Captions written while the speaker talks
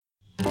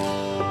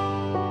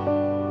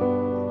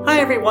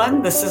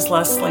everyone, this is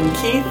Leslyn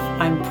Keith.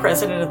 I'm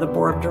president of the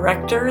board of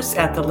directors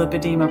at the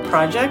Lipedema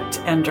Project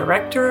and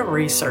director of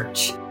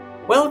research.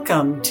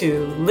 Welcome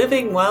to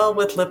Living Well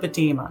with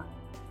Lipedema.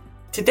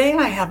 Today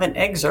I have an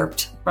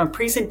excerpt from a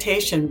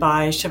presentation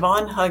by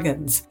Siobhan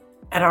Huggins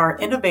at our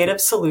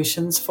Innovative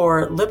Solutions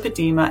for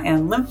Lipedema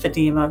and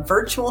Lymphedema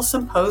virtual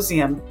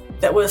symposium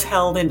that was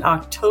held in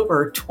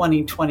October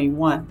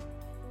 2021.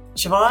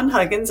 Siobhan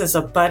Huggins is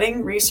a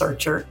budding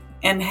researcher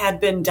and had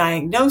been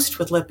diagnosed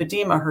with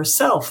lipedema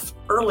herself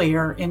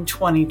earlier in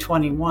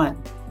 2021.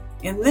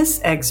 In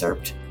this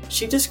excerpt,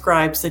 she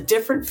describes the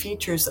different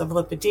features of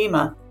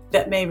lipedema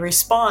that may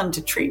respond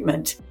to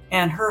treatment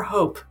and her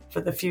hope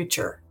for the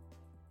future.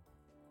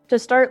 To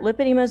start,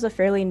 lipedema is a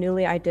fairly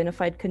newly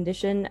identified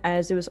condition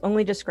as it was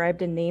only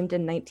described and named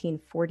in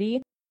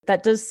 1940.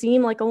 That does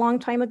seem like a long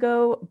time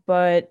ago,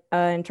 but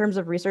in terms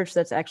of research,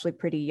 that's actually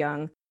pretty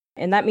young.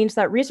 And that means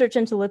that research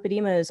into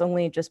lipedema is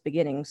only just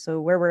beginning.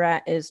 So where we're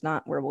at is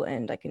not where we'll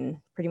end. I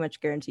can pretty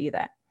much guarantee you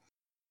that.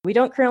 We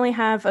don't currently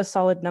have a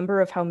solid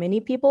number of how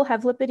many people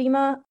have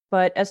lipedema,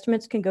 but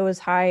estimates can go as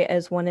high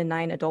as 1 in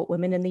 9 adult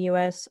women in the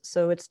US.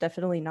 So it's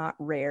definitely not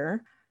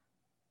rare.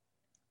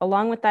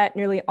 Along with that,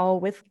 nearly all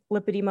with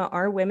lipedema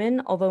are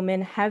women, although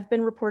men have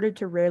been reported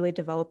to rarely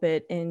develop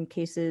it in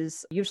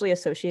cases usually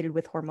associated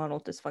with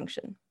hormonal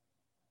dysfunction.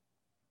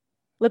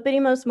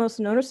 Lipedema's most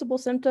noticeable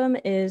symptom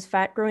is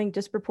fat growing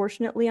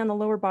disproportionately on the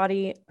lower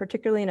body,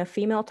 particularly in a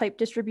female type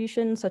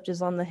distribution, such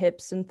as on the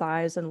hips and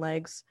thighs and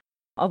legs,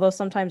 although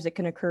sometimes it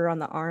can occur on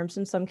the arms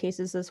in some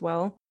cases as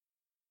well.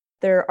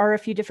 There are a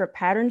few different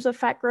patterns of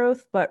fat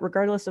growth, but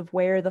regardless of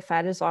where, the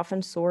fat is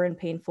often sore and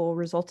painful,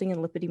 resulting in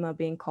lipedema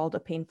being called a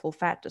painful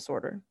fat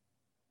disorder.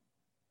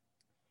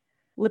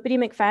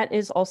 Lipedemic fat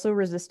is also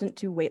resistant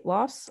to weight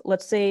loss.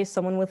 Let's say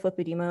someone with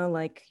lipedema,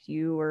 like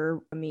you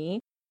or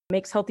me,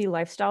 makes healthy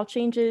lifestyle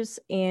changes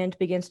and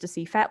begins to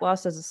see fat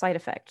loss as a side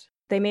effect.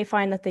 They may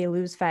find that they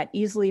lose fat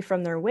easily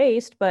from their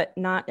waist, but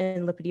not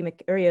in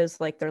lipedemic areas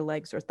like their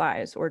legs or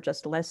thighs, or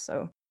just less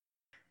so.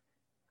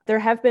 There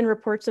have been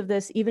reports of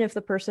this. Even if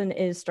the person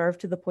is starved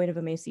to the point of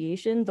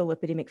emaciation, the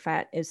lipedemic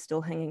fat is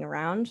still hanging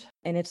around,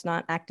 and it's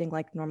not acting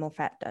like normal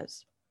fat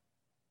does.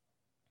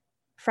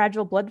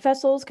 Fragile blood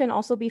vessels can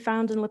also be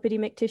found in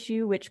lipedemic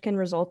tissue, which can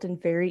result in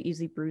very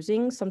easy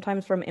bruising,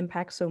 sometimes from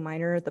impacts so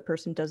minor the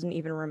person doesn't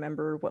even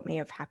remember what may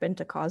have happened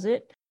to cause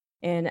it.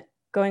 And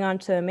going on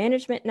to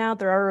management now,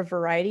 there are a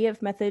variety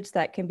of methods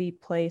that can be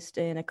placed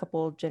in a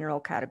couple of general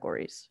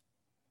categories.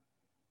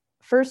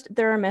 First,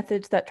 there are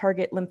methods that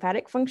target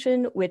lymphatic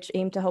function, which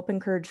aim to help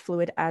encourage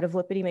fluid out of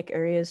lipedemic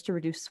areas to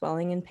reduce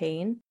swelling and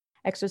pain.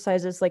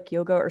 Exercises like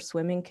yoga or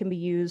swimming can be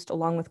used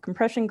along with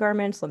compression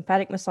garments,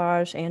 lymphatic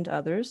massage, and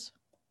others.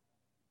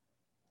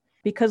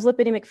 Because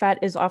lipedemic fat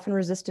is often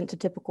resistant to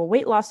typical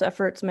weight loss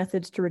efforts,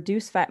 methods to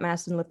reduce fat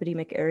mass in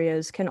lipedemic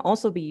areas can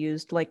also be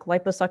used, like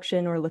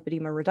liposuction or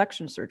lipedema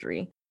reduction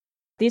surgery.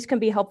 These can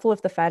be helpful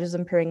if the fat is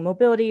impairing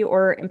mobility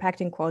or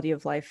impacting quality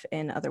of life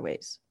in other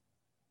ways.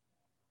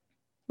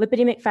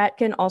 Lipedemic fat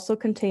can also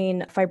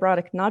contain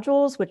fibrotic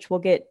nodules, which we'll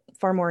get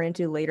far more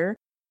into later,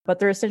 but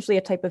they're essentially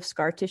a type of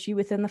scar tissue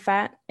within the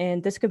fat,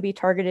 and this can be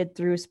targeted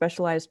through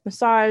specialized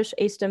massage,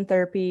 ASTEM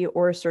therapy,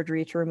 or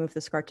surgery to remove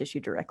the scar tissue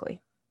directly.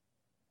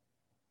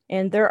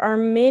 And there are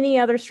many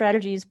other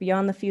strategies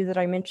beyond the few that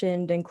I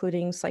mentioned,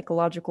 including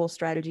psychological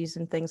strategies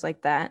and things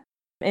like that.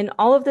 And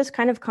all of this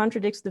kind of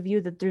contradicts the view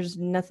that there's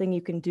nothing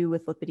you can do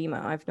with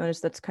lipedema. I've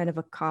noticed that's kind of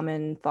a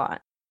common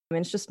thought. I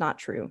mean, it's just not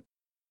true.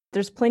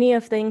 There's plenty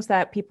of things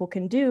that people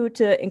can do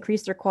to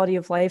increase their quality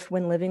of life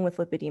when living with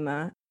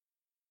lipedema.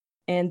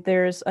 And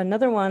there's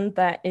another one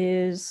that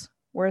is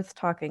worth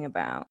talking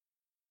about.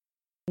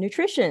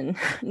 Nutrition.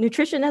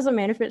 Nutrition as a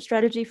management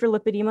strategy for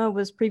lipedema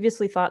was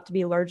previously thought to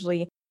be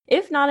largely,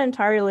 if not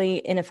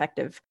entirely,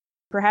 ineffective,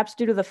 perhaps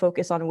due to the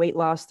focus on weight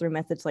loss through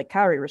methods like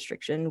calorie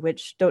restriction,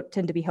 which don't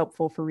tend to be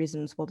helpful for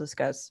reasons we'll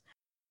discuss.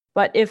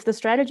 But if the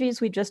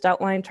strategies we just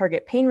outlined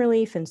target pain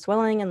relief and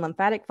swelling and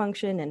lymphatic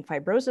function and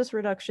fibrosis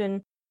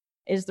reduction,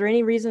 is there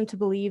any reason to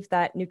believe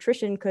that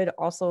nutrition could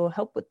also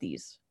help with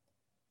these?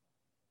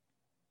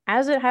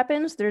 As it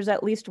happens, there's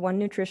at least one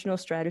nutritional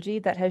strategy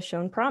that has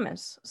shown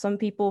promise. Some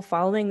people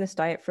following this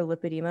diet for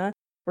lipedema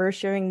were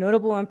sharing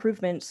notable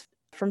improvements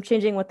from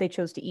changing what they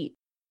chose to eat.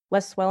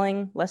 Less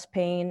swelling, less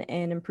pain,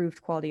 and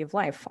improved quality of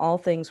life, all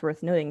things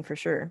worth noting for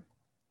sure.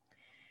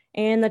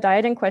 And the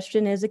diet in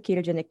question is a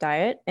ketogenic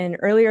diet, and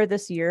earlier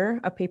this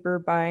year, a paper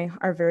by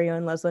our very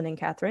own Leslyn and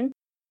Catherine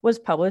was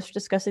published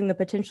discussing the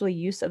potential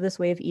use of this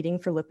way of eating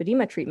for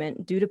lipedema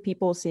treatment due to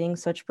people seeing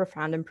such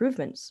profound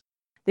improvements.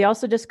 They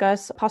also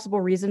discuss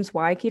possible reasons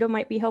why keto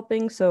might be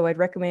helping, so I'd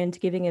recommend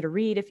giving it a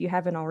read if you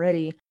haven't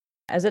already,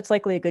 as it's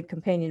likely a good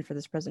companion for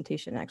this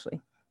presentation, actually.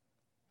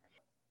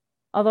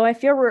 Although I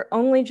fear we're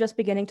only just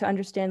beginning to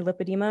understand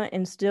lipedema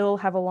and still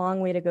have a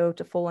long way to go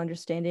to full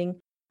understanding,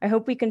 I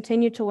hope we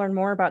continue to learn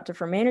more about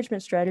different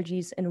management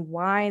strategies and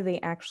why they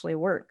actually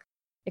work.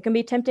 It can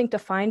be tempting to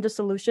find a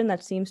solution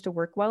that seems to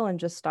work well and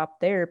just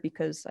stop there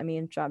because,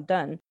 job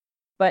done.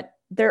 But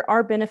there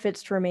are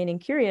benefits to remaining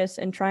curious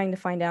and trying to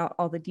find out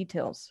all the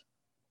details.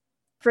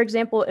 For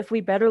example, if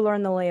we better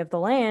learn the lay of the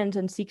land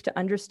and seek to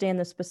understand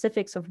the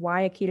specifics of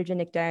why a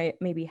ketogenic diet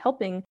may be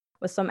helping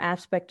with some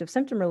aspect of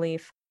symptom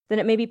relief, then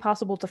it may be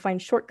possible to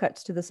find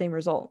shortcuts to the same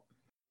result.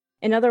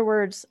 In other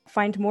words,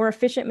 find more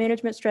efficient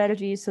management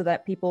strategies so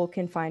that people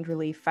can find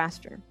relief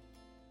faster.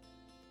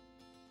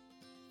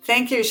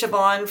 Thank you,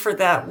 Siobhan, for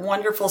that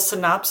wonderful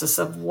synopsis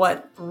of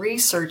what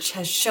research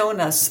has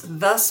shown us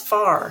thus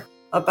far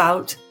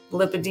about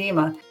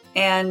lipedema.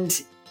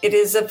 And it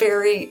is a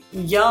very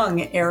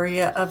young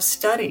area of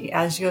study,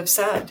 as you have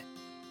said.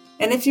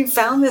 And if you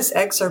found this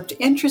excerpt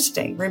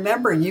interesting,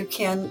 remember you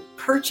can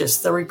purchase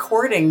the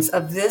recordings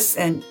of this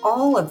and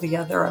all of the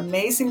other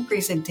amazing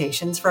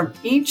presentations from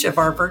each of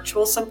our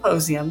virtual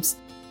symposiums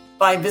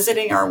by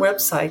visiting our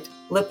website,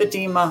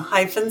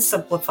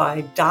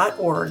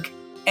 lipedema-simplified.org,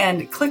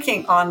 and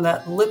clicking on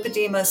the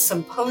Lipedema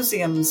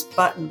Symposiums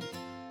button.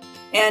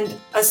 And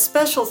a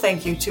special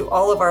thank you to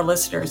all of our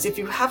listeners. If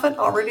you haven't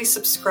already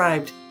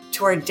subscribed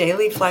to our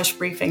daily flash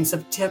briefings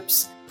of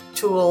tips,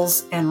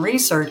 tools, and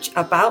research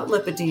about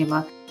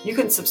lipedema, you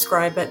can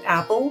subscribe at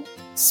Apple,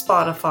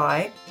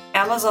 Spotify,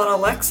 Amazon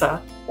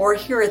Alexa, or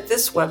here at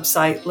this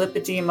website,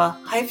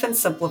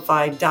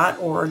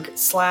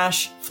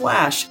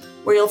 lipedema-simplified.org/flash,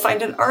 where you'll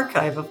find an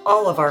archive of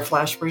all of our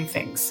flash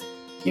briefings.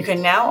 You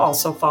can now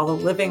also follow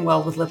Living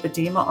Well with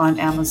Lipedema on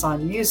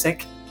Amazon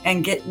Music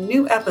and get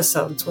new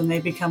episodes when they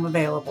become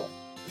available.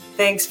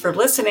 Thanks for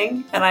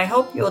listening, and I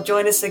hope you'll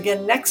join us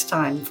again next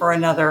time for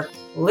another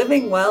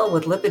Living Well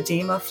with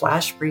Lipedema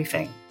flash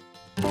briefing.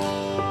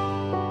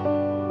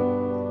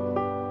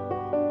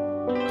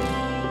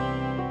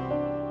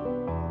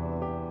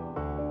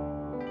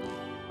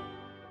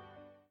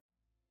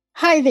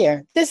 Hi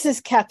there, this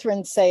is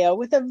Catherine Seo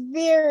with a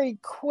very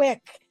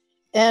quick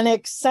and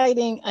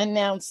exciting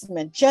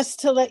announcement.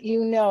 Just to let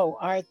you know,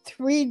 our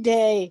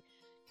 3-day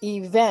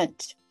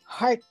event,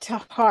 Heart to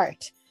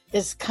Heart,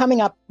 is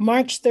coming up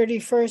March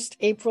 31st,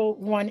 April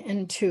 1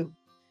 and 2.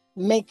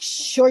 Make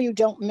sure you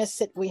don't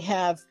miss it. We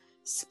have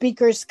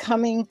speakers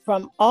coming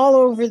from all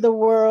over the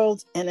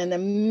world and an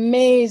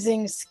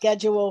amazing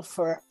schedule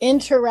for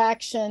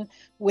interaction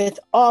with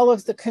all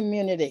of the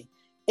community.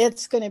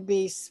 It's going to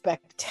be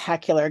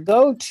spectacular.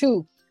 Go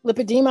to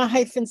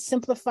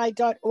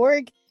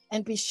lipedema-simplified.org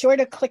and be sure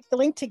to click the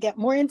link to get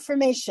more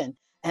information,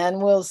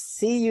 and we'll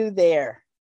see you there.